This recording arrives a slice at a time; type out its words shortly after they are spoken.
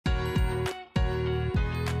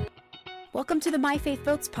Welcome to the My Faith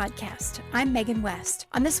Votes podcast. I'm Megan West.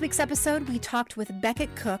 On this week's episode, we talked with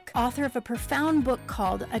Becket Cook, author of a profound book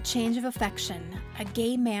called A Change of Affection, a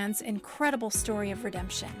gay man's incredible story of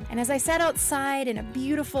redemption. And as I sat outside in a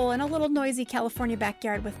beautiful and a little noisy California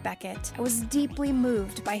backyard with Becket, I was deeply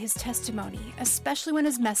moved by his testimony, especially when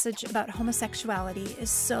his message about homosexuality is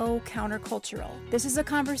so countercultural. This is a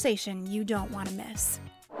conversation you don't want to miss.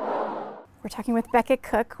 We're talking with Becket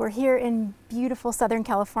Cook. We're here in beautiful Southern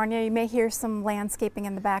California. You may hear some landscaping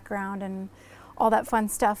in the background and all that fun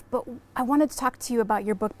stuff, but I wanted to talk to you about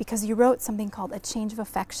your book because you wrote something called A Change of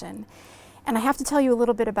Affection. And I have to tell you a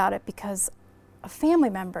little bit about it because a family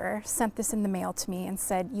member sent this in the mail to me and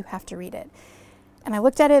said, you have to read it. And I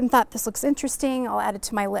looked at it and thought, this looks interesting, I'll add it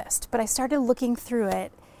to my list. But I started looking through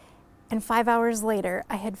it, and 5 hours later,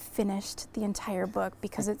 I had finished the entire book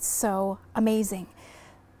because it's so amazing.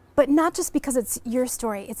 But not just because it's your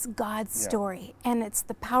story, it's God's story. And it's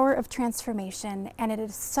the power of transformation. And it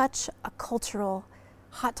is such a cultural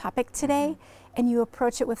hot topic today. And you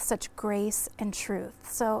approach it with such grace and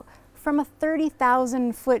truth. So from a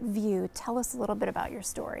 30,000-foot view, tell us a little bit about your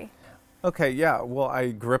story. Okay, yeah. Well,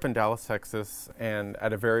 I grew up in Dallas, Texas. And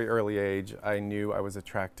at a very early age, I knew I was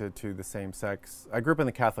attracted to the same sex. I grew up in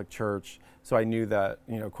the Catholic Church. So I knew that,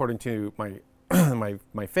 according to my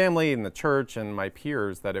my family and the church and my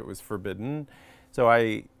peers, that it was forbidden. So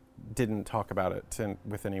I didn't talk about it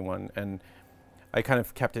with anyone, and I kind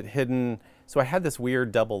of kept it hidden. So I had this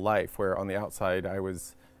weird double life where on the outside I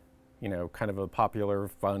was, kind of a popular,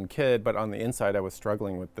 fun kid, but on the inside I was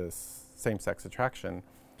struggling with this same-sex attraction.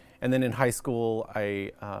 And then in high school,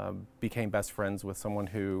 I became best friends with someone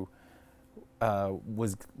who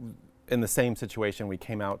was in the same situation. We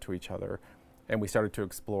came out to each other, and we started to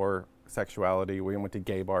explore sexuality. We went to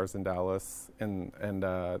gay bars in Dallas, and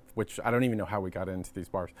which I don't even know how we got into these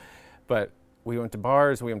bars, but we went to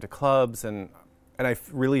bars, we went to clubs, and I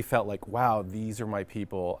really felt like, wow, these are my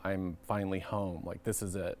people. I'm finally home. Like, this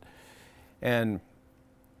is it. And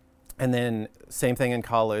then same thing in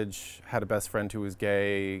college. Had a best friend who was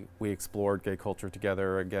gay. We explored gay culture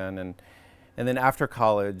together again, and then after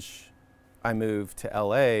college, I moved to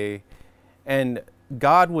LA, and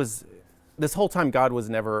this whole time, God was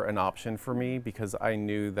never an option for me because I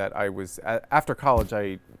knew that after college,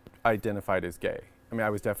 I identified as gay. I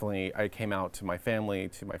mean, I came out to my family,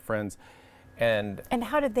 to my friends, and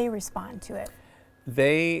how did they respond to it?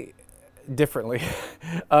 They, differently.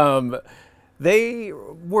 My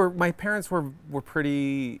parents were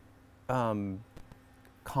pretty calm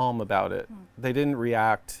about it. They didn't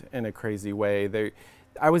react in a crazy way.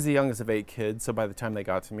 I was the youngest of 8 kids, so by the time they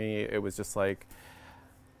got to me, it was just like,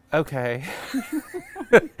 okay.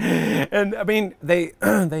 And I mean, they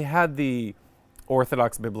had the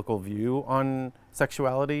Orthodox biblical view on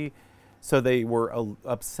sexuality, so they were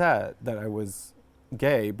upset that I was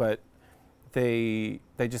gay, but they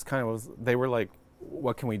just kind of they were like,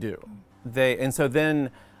 what can we do? And so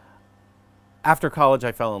then after college,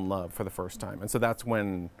 I fell in love for the first time. And so that's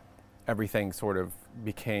when everything sort of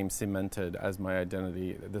became cemented as my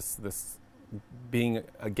identity. This being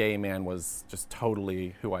a gay man was just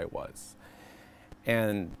totally who I was.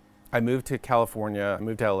 And I moved to California, I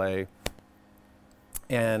moved to LA,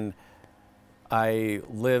 and I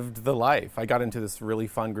lived the life. I got into this really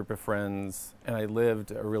fun group of friends, and I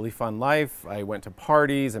lived a really fun life. I went to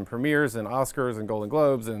parties and premieres and Oscars and Golden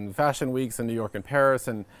Globes and fashion weeks in New York and Paris,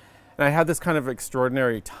 and I had this kind of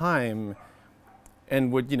extraordinary time,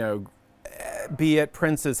 and would, be at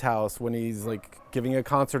Prince's house when he's like giving a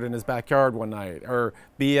concert in his backyard one night, or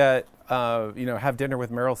be at, have dinner with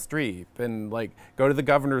Meryl Streep, and like go to the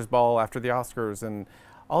governor's ball after the Oscars, and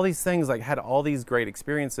all these things, like had all these great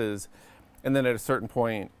experiences. And then at a certain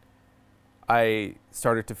point, I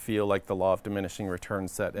started to feel like the law of diminishing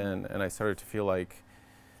returns set in, and I started to feel like,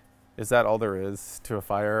 is that all there is to a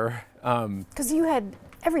fire? Because you had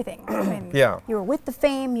everything. I mean, yeah. You were with the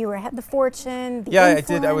fame, you had the fortune, the influence.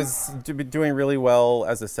 I did. I was doing really well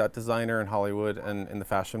as a set designer in Hollywood and in the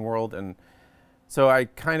fashion world. And so I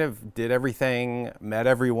kind of did everything, met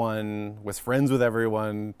everyone, was friends with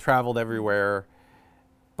everyone, traveled everywhere.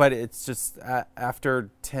 But it's just after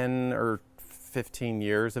 10 or 15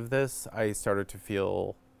 years of this, I started to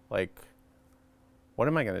feel like, what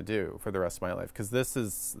am I going to do for the rest of my life? Because this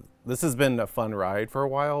has been a fun ride for a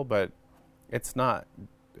while, but it's not.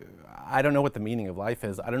 I don't know what the meaning of life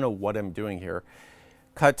is. I don't know what I'm doing here.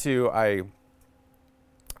 Cut to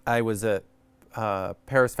I was at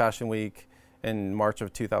Paris Fashion Week in March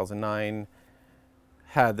of 2009.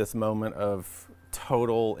 Had this moment of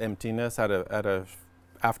total emptiness at a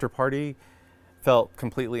after party. Felt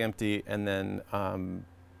completely empty, and then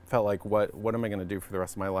felt like, what am I going to do for the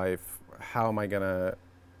rest of my life? How am I going to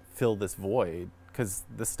fill this void? Because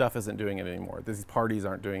this stuff isn't doing it anymore. These parties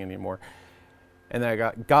aren't doing it anymore. And then I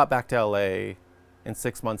got back to LA, and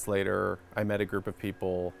 6 months later, I met a group of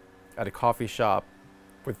people at a coffee shop.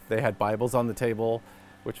 They had Bibles on the table,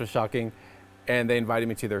 which was shocking. And they invited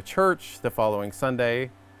me to their church the following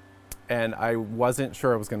Sunday. And I wasn't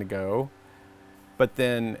sure I was going to go, but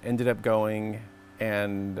then ended up going,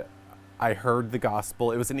 and I heard the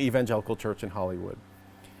gospel. It was an evangelical church in Hollywood.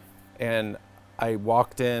 And I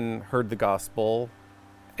walked in, heard the gospel,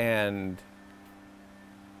 and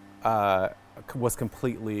was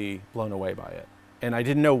completely blown away by it. And I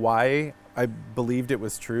didn't know why I believed it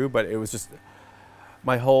was true, but it was just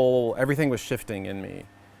everything was shifting in me,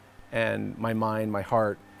 and my mind, my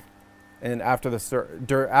heart. And after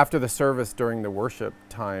the service, during the worship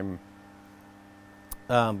time,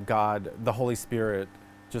 God, the Holy Spirit,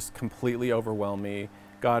 just completely overwhelmed me.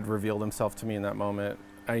 God revealed himself to me in that moment.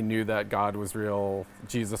 I knew that God was real.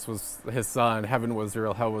 Jesus was his son. Heaven was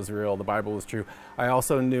real. Hell was real. The Bible was true. I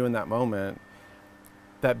also knew in that moment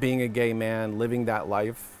that being a gay man, living that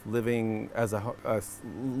life, living as a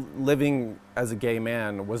gay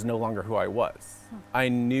man was no longer who I was. I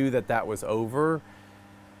knew that was over.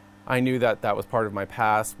 I knew that was part of my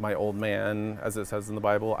past, my old man, as it says in the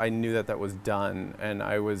Bible. I knew that was done,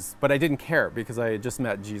 but I didn't care, because I had just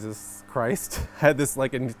met Jesus Christ. I had this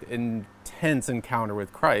like intense encounter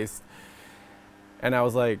with Christ, and I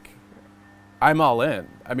was like, I'm all in.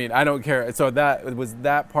 I mean, I don't care. So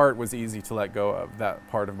that part was easy to let go of, that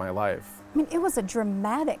part of my life. I mean, it was a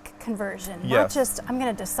dramatic conversion, Yes. not just, I'm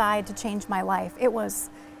going to decide to change my life. It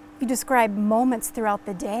was, you described moments throughout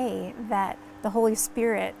the day that the Holy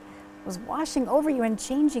Spirit was washing over you and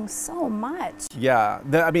changing so much. Yeah,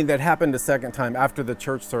 that happened a second time. After the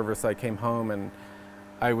church service, I came home and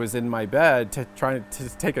I was in my bed trying to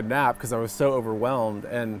take a nap because I was so overwhelmed.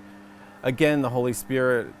 And again, the Holy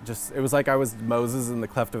Spirit it was like I was Moses in the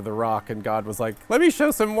cleft of the rock, and God was like, let me show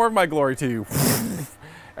some more of my glory to you.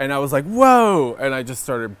 And I was like, whoa. And I just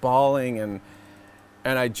started bawling, and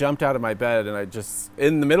I jumped out of my bed, and I just,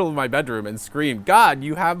 in the middle of my bedroom, and screamed, God,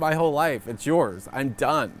 you have my whole life. It's yours. I'm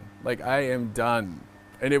done. Like, I am done.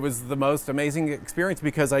 And it was the most amazing experience,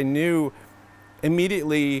 because I knew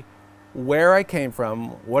immediately where I came from,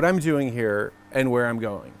 what I'm doing here, and where I'm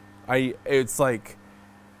going.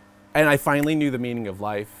 And I finally knew the meaning of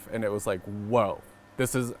life, and it was like, whoa,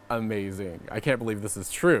 this is amazing. I can't believe this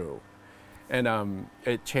is true. And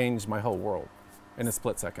it changed my whole world in a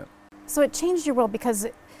split second. So it changed your world, because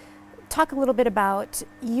talk a little bit about,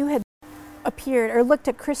 you had appeared or looked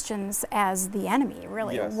at Christians as the enemy,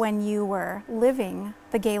 really, Yes. when you were living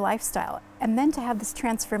the gay lifestyle. And then to have this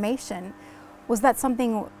transformation, was that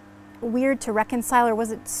something weird to reconcile, or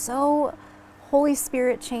was it so Holy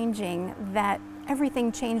Spirit changing that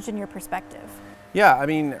everything changed in your perspective? Yeah, I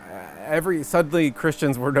mean, suddenly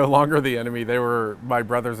Christians were no longer the enemy. They were my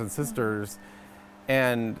brothers and sisters.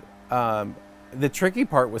 And the tricky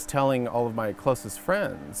part was telling all of my closest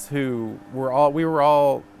friends, we were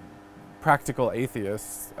all practical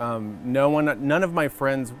atheists. None of my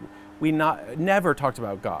friends, we never talked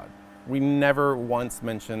about God. We never once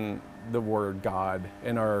mentioned the word God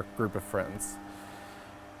in our group of friends.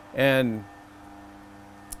 And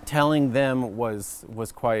telling them was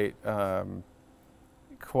quite a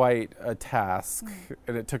task,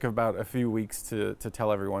 and it took about a few weeks to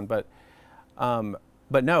tell everyone. But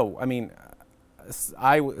no, I mean,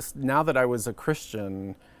 now that I was a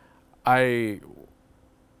Christian, I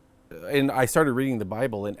started reading the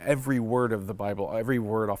Bible, and every word of the Bible, every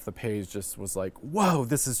word off the page just was like, whoa,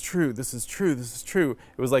 this is true, this is true, this is true.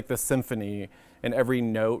 It was like the symphony, and every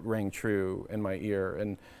note rang true in my ear.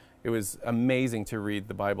 And it was amazing to read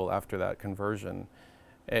the Bible after that conversion,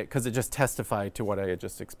 because it just testified to what I had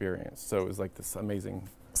just experienced. So it was like this amazing.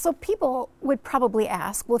 So people would probably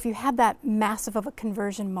ask, well, if you had that massive of a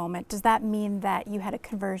conversion moment, does that mean that you had a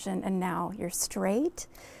conversion and now you're straight?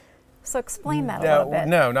 So explain that a little bit.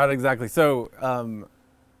 No, not exactly. So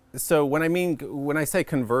when I say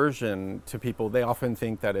conversion to people, they often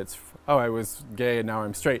think that it's, I was gay and now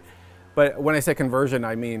I'm straight. But when I say conversion,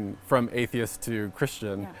 I mean from atheist to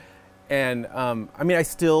Christian. Yeah. And I mean, I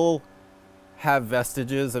still have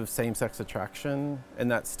vestiges of same-sex attraction,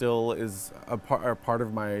 and that still is a part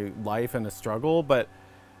of my life and a struggle. But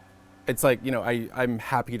it's like, I'm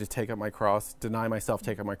happy to take up my cross, deny myself,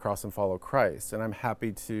 take up my cross, and follow Christ. And I'm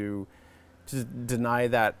happy to deny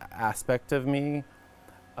that aspect of me.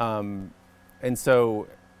 And so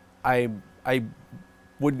I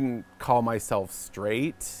wouldn't call myself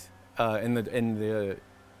straight in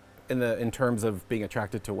terms of being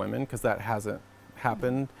attracted to women, because that hasn't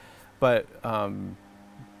happened. But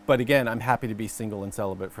again, I'm happy to be single and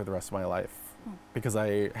celibate for the rest of my life because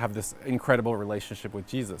I have this incredible relationship with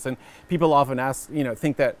Jesus. And people often ask,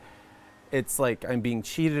 think that it's like I'm being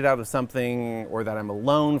cheated out of something or that I'm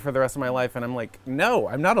alone for the rest of my life. And I'm like, no,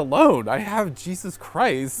 I'm not alone. I have Jesus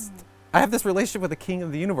Christ. I have this relationship with the King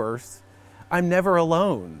of the universe. I'm never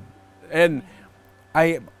alone. And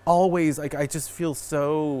I always, I just feel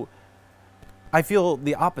I feel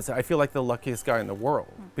the opposite. I feel like the luckiest guy in the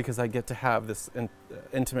world because I get to have this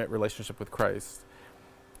intimate relationship with Christ.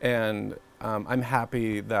 And I'm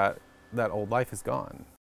happy that that old life is gone.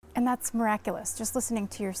 And that's miraculous, just listening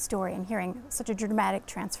to your story and hearing such a dramatic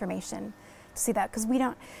transformation to see that. Because we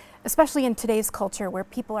don't, especially in today's culture where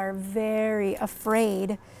people are very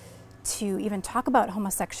afraid to even talk about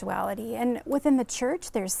homosexuality. And within the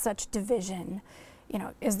church, there's such division.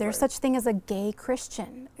 Is there such thing as a gay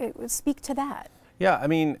Christian? It would speak to that. Yeah, I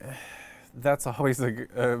mean, that's always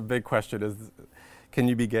a big question is, can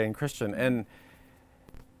you be gay and Christian? And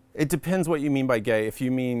it depends what you mean by gay. If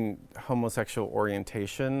you mean homosexual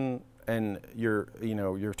orientation and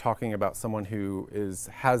you're talking about someone who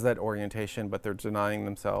has that orientation, but they're denying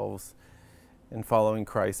themselves and following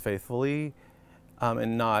Christ faithfully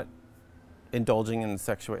and not indulging in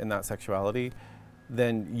that sexuality,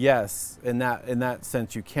 then yes, in that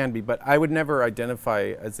sense you can be. But I would never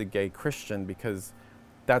identify as a gay Christian because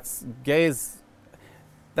that's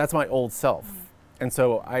my old self. And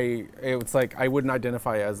so it's like I wouldn't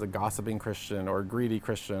identify as a gossiping Christian or a greedy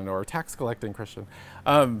Christian or a tax collecting Christian.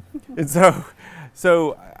 And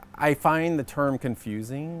so I find the term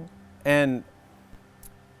confusing. And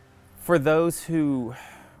for those who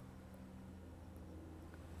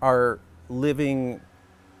are living,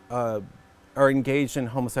 are engaged in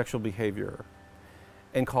homosexual behavior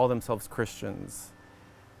and call themselves Christians,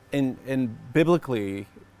 and biblically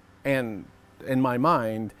and in my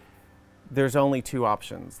mind, there's only two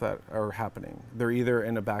options that are happening. They're either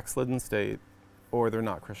in a backslidden state or they're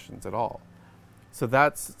not Christians at all. So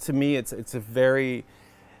that's, to me, the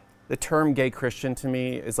term gay Christian to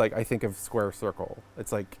me is like, I think of square circle.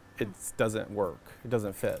 It's like, it doesn't work. It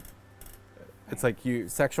doesn't fit. It's like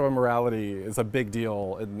sexual immorality is a big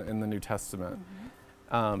deal in the New Testament.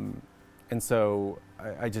 And so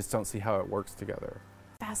I just don't see how it works together.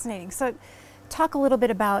 Fascinating. So talk a little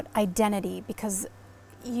bit about identity, because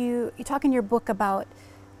you talk in your book about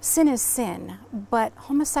sin is sin, but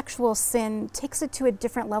homosexual sin takes it to a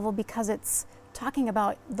different level because it's talking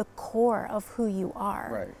about the core of who you are.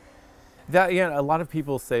 Right. That, yeah, a lot of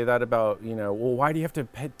people say that about, well, why do you have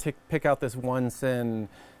to pick out this one sin?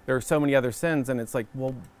 There are so many other sins, and it's like,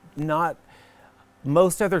 well,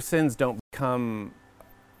 most other sins don't become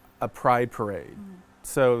a pride parade.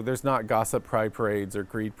 So there's not gossip pride parades or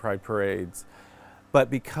greed pride parades,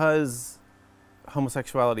 but because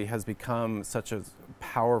homosexuality has become such a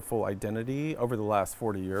powerful identity over the last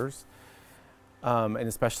 40 years, and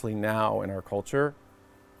especially now in our culture,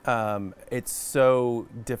 it's so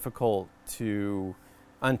difficult to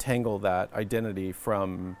untangle that identity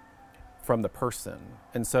from the person.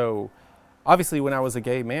 And so obviously when I was a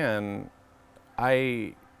gay man,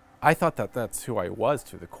 I thought that that's who I was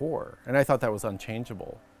to the core, and I thought that was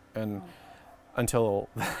unchangeable, and until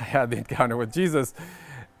I had the encounter with Jesus.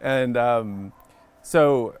 And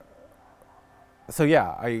so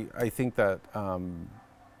yeah, I think that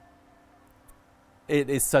it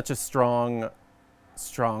is such a strong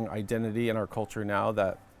identity in our culture now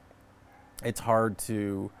that it's hard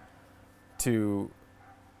to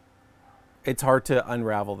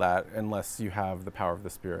unravel that unless you have the power of the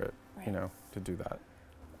Spirit, right, to do that.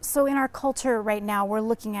 So in our culture right now, we're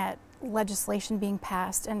looking at legislation being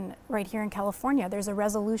passed, and right here in California, there's a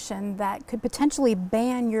resolution that could potentially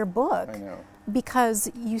ban your book. I know.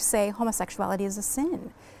 Because you say homosexuality is a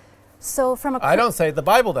sin. So I don't say it, the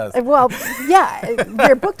Bible does. Well, yeah,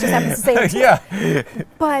 your book just happens to say it too. Yeah.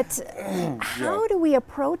 But how do we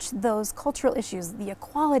approach those cultural issues? The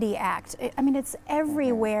Equality Act, I mean, it's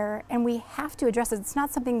everywhere, and we have to address it. It's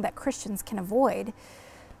not something that Christians can avoid.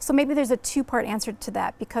 So maybe there's a two-part answer to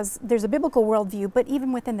that, because there's a biblical worldview, but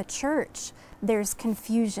even within the church, there's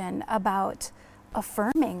confusion about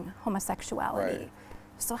affirming homosexuality. Right.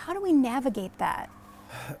 So how do we navigate that?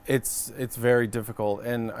 It's very difficult,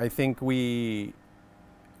 and I think we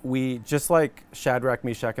just like Shadrach,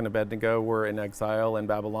 Meshach, and Abednego were in exile in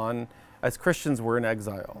Babylon, as Christians we're in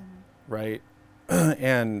exile, right?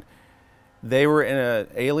 And they were in an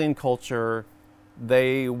alien culture.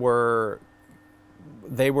 They were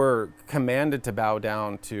commanded to bow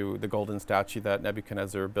down to the golden statue that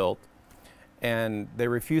Nebuchadnezzar built, and they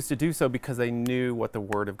refused to do so because they knew what the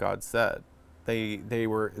Word of God said. They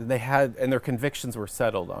had, and their convictions were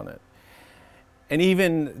settled on it. And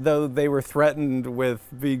even though they were threatened with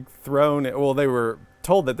being thrown, well, they were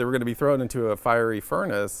told that they were going to be thrown into a fiery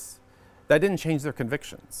furnace, that didn't change their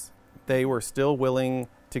convictions. They were still willing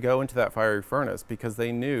to go into that fiery furnace because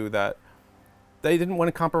they knew that they didn't want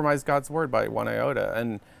to compromise God's word by one iota.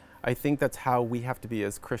 And I think that's how we have to be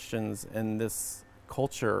as Christians in this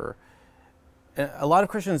culture. And a lot of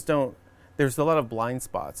Christians don't, there's a lot of blind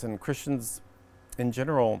spots, and Christians in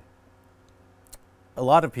general, a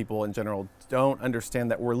lot of people in general don't understand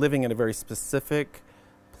that we're living in a very specific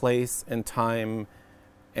place and time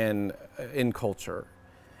and in culture.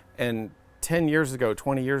 And 10 years ago,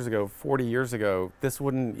 20 years ago, 40 years ago, this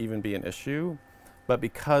wouldn't even be an issue. But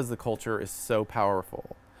because the culture is so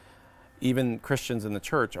powerful, even Christians in the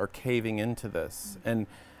church are caving into this. And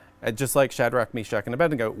just like Shadrach, Meshach, and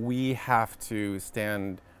Abednego, we have to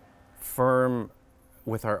stand firm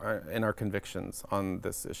with in our convictions on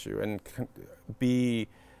this issue, and be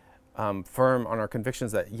firm on our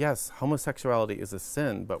convictions that, yes, homosexuality is a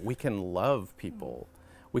sin, but we can love people.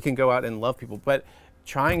 We can go out and love people. But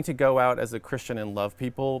trying to go out as a Christian and love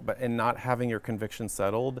people and not having your convictions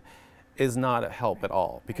settled is not a help at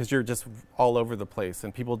all, because you're just all over the place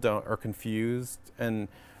and people are confused. And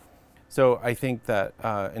so I think that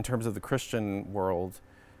in terms of the Christian world,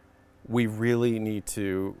 we really need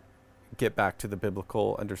to get back to the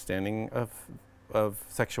biblical understanding of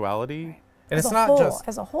sexuality. And as it's not just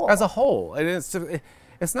as a whole. And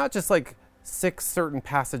it's not just like 6 certain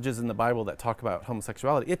passages in the Bible that talk about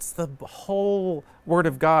homosexuality. It's the whole Word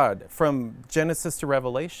of God from Genesis to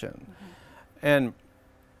Revelation. And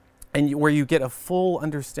where you get a full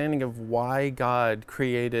understanding of why God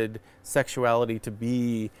created sexuality to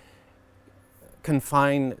be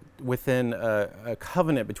confined within a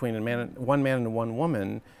covenant between one man and one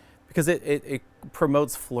woman, because it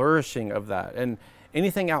promotes flourishing of that. And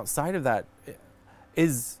anything outside of that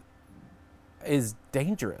is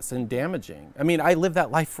dangerous and damaging. I mean, I lived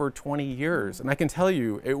that life for 20 years, and I can tell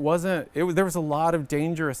you, there was a lot of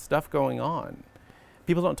dangerous stuff going on.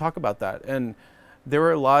 People don't talk about that. And there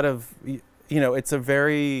were a lot of, it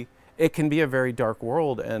can be a very dark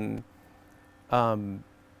world. And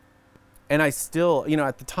I still,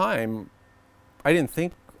 at the time, I didn't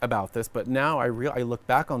think about this, but now I look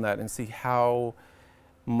back on that and see how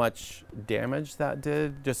much damage that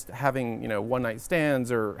did. Just having, one night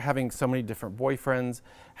stands or having so many different boyfriends,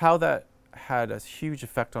 how that had a huge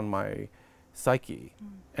effect on my psyche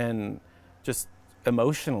and just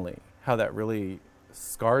emotionally, how that really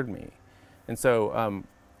scarred me. And so,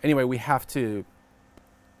 anyway, we have to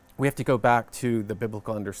go back to the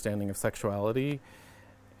biblical understanding of sexuality,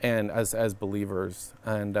 and as believers,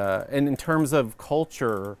 and in terms of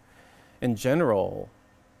culture in general,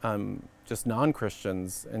 just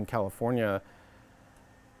non-Christians in California,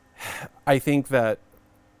 I think that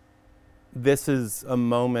this is a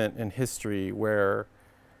moment in history where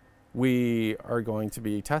we are going to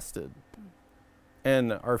be tested.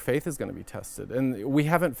 And our faith is going to be tested. And we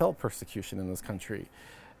haven't felt persecution in this country.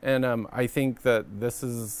 And I think that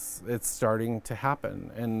it's starting to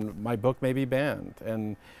happen. And my book may be banned.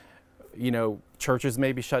 And, churches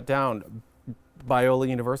may be shut down. Biola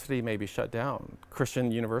University may be shut down.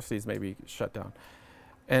 Christian universities may be shut down.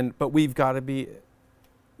 But we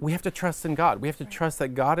have to trust in God. We have to trust that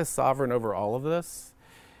God is sovereign over all of this.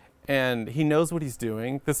 And He knows what He's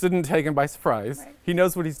doing. This didn't take Him by surprise. Right. He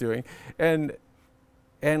knows what He's doing. And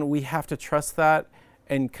we have to trust that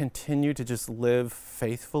and continue to just live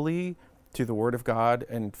faithfully to the Word of God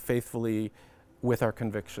and faithfully with our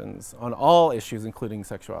convictions on all issues, including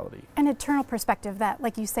sexuality. An eternal perspective that,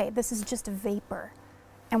 like you say, this is just a vapor,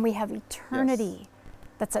 and we have eternity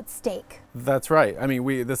that's at stake. That's right. I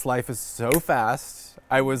mean, this life is so fast.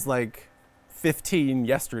 I was like 15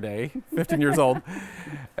 yesterday, 15 years old,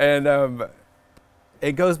 and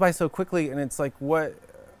it goes by so quickly, and it's like, what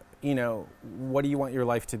do you want your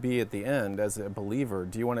life to be at the end as a believer?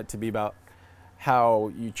 Do you want it to be about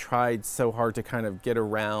how you tried so hard to kind of get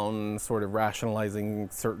around sort of rationalizing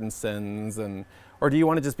certain sins, or do you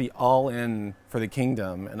want to just be all in for the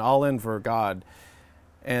kingdom and all in for God?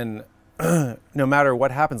 And no matter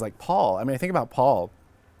what happens, like Paul, I think about Paul.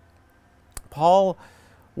 Paul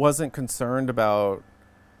wasn't concerned about,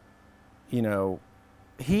 all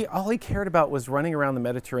he cared about was running around the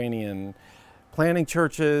Mediterranean, planting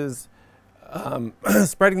churches,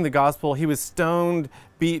 spreading the gospel. He was stoned,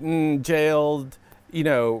 beaten, jailed,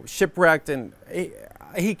 shipwrecked, and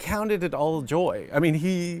he counted it all joy. I mean,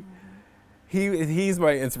 he's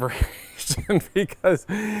my inspiration because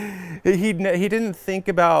he didn't think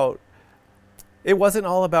about it wasn't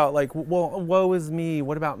all about like, well, woe is me.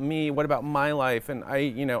 What about me? What about my life? And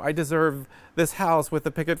I deserve this house with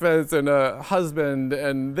a picket fence and a husband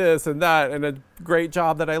and this and that and a great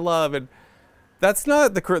job that I love. And that's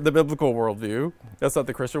not the biblical worldview. That's not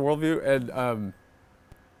the Christian worldview.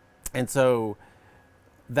 And so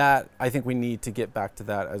that, I think we need to get back to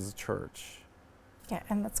that as a church. Yeah,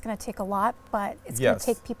 and that's going to take a lot, but it's going to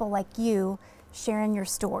take people like you sharing your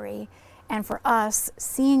story. And for us,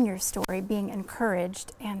 seeing your story, being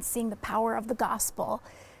encouraged and seeing the power of the gospel,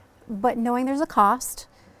 but knowing there's a cost,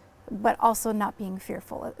 but also not being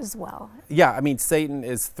fearful as well. Yeah, I mean, Satan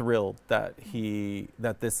is thrilled that he's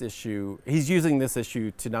using this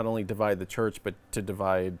issue to not only divide the church, but to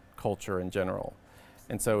divide culture in general.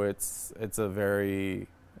 And so it's a very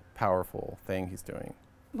powerful thing he's doing.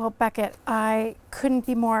 Well, Beckett, I couldn't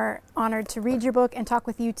be more honored to read your book and talk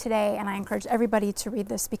with you today, and I encourage everybody to read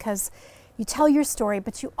this because you tell your story,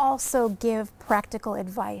 but you also give practical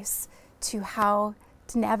advice to how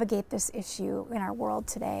to navigate this issue in our world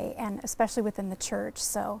today, and especially within the church.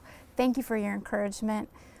 So thank you for your encouragement.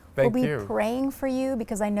 We'll be praying for you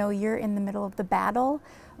because I know you're in the middle of the battle,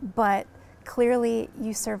 but clearly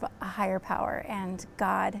you serve a higher power, and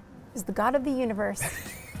God is the God of the universe.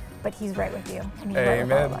 But he's right with you, and he's right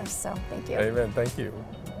with all of us, so thank you. Amen, thank you.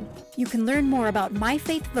 You can learn more about My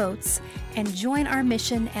Faith Votes and join our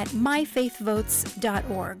mission at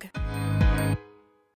myfaithvotes.org.